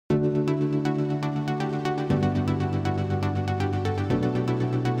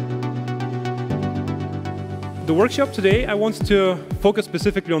the workshop today, I want to focus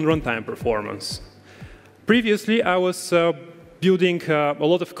specifically on runtime performance. Previously, I was building a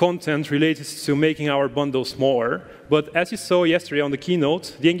lot of content related to making our bundle smaller. But as you saw yesterday on the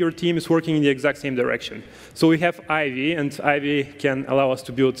keynote, the Angular team is working in the exact same direction. So we have Ivy, and Ivy can allow us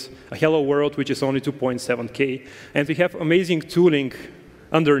to build a hello world, which is only 2.7K. And we have amazing tooling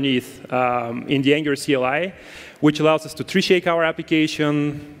underneath in the Angular CLI, which allows us to tree shake our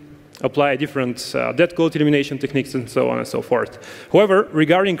application, apply different dead code elimination techniques, and so on and so forth. However,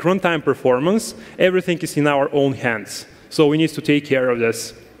 regarding runtime performance, everything is in our own hands. So we need to take care of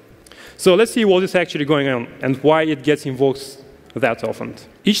this. So let's see what is actually going on and why it gets invoked that often.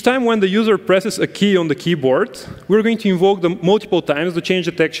 Each time when the user presses a key on the keyboard, we're going to invoke multiple times the change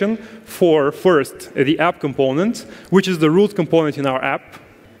detection for, first, the app component, which is the root component in our app.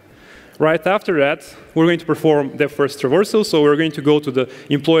 Right after that, we're going to perform the first traversal. So we're going to go to the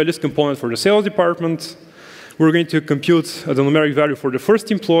employee list component for the sales department. We're going to compute the numeric value for the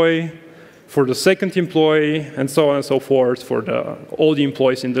first employee, for the second employee, and so on and so forth for all the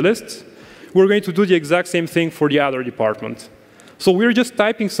employees in the list. We're going to do the exact same thing for the other department. So we're just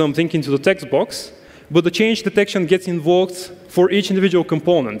typing something into the text box, but the change detection gets invoked for each individual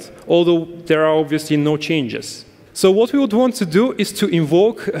component, although there are obviously no changes. So what we would want to do is to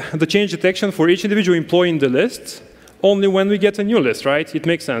invoke the change detection for each individual employee in the list only when we get a new list, right? It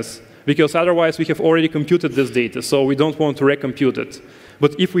makes sense, because otherwise we have already computed this data, so we don't want to recompute it.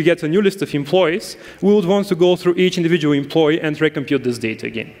 But if we get a new list of employees, we would want to go through each individual employee and recompute this data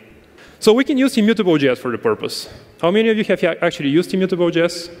again. So we can use Immutable.js for the purpose. How many of you have actually used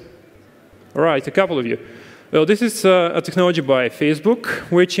Immutable.js? All right, a couple of you. Well, this is a technology by Facebook,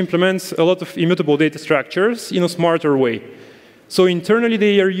 which implements a lot of immutable data structures in a smarter way. So internally,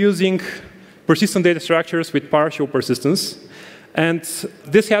 they are using persistent data structures with partial persistence. And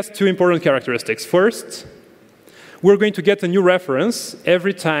this has two important characteristics. First, we're going to get a new reference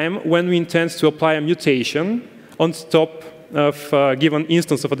every time when we intend to apply a mutation on top of a given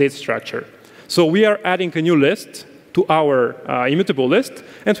instance of a data structure. So we are adding a new list to our immutable list,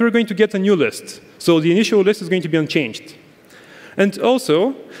 and we're going to get a new list. So the initial list is going to be unchanged. And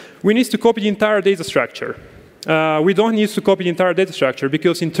also, we need to copy the entire data structure. We don't need to copy the entire data structure,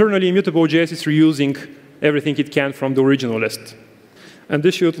 because internally, Immutable.js is reusing everything it can from the original list. And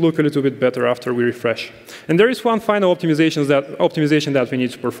this should look a little bit better after we refresh. And there is one final optimization that we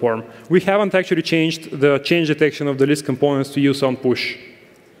need to perform. We haven't actually changed the change detection of the list components to use on push.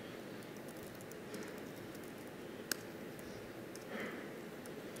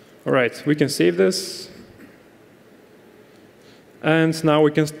 All right, we can save this. And now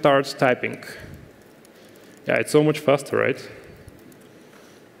we can start typing. Yeah, it's so much faster, right?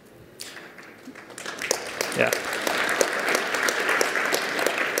 Yeah.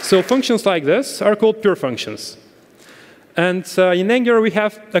 So functions like this are called pure functions. And in Angular, we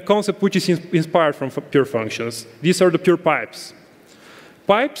have a concept which is inspired from pure functions. These are the pure pipes.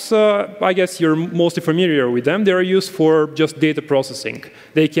 Pipes, I guess you're mostly familiar with them. They are used for just data processing.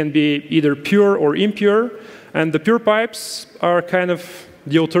 They can be either pure or impure. And the pure pipes are kind of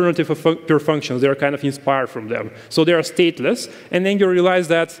the alternative of pure functions. They are kind of inspired from them. So they are stateless. And Angular realized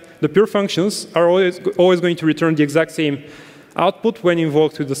that the pure functions are always going to return the exact same output when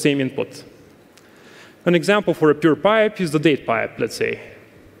invoked with the same input. An example for a pure pipe is the date pipe, let's say.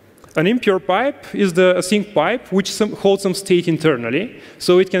 An impure pipe is the async pipe, which holds some state internally.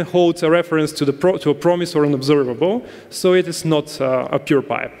 So it can hold a reference to a promise or an observable. So it is not a pure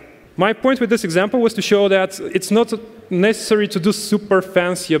pipe. My point with this example was to show that it's not necessary to do super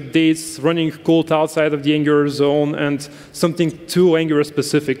fancy updates, running code outside of the Angular zone, and something too Angular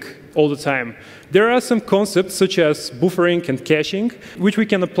specific all the time. There are some concepts, such as buffering and caching, which we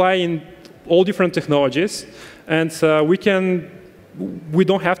can apply in all different technologies. And we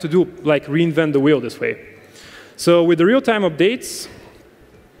don't have to reinvent the wheel this way. So with the real-time updates,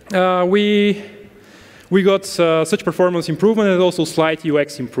 we got such performance improvement and also slight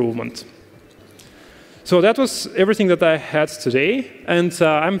UX improvement. So that was everything that I had today. And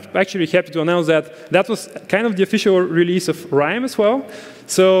I'm actually happy to announce that that was kind of the official release of Rime as well.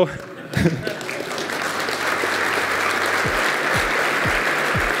 So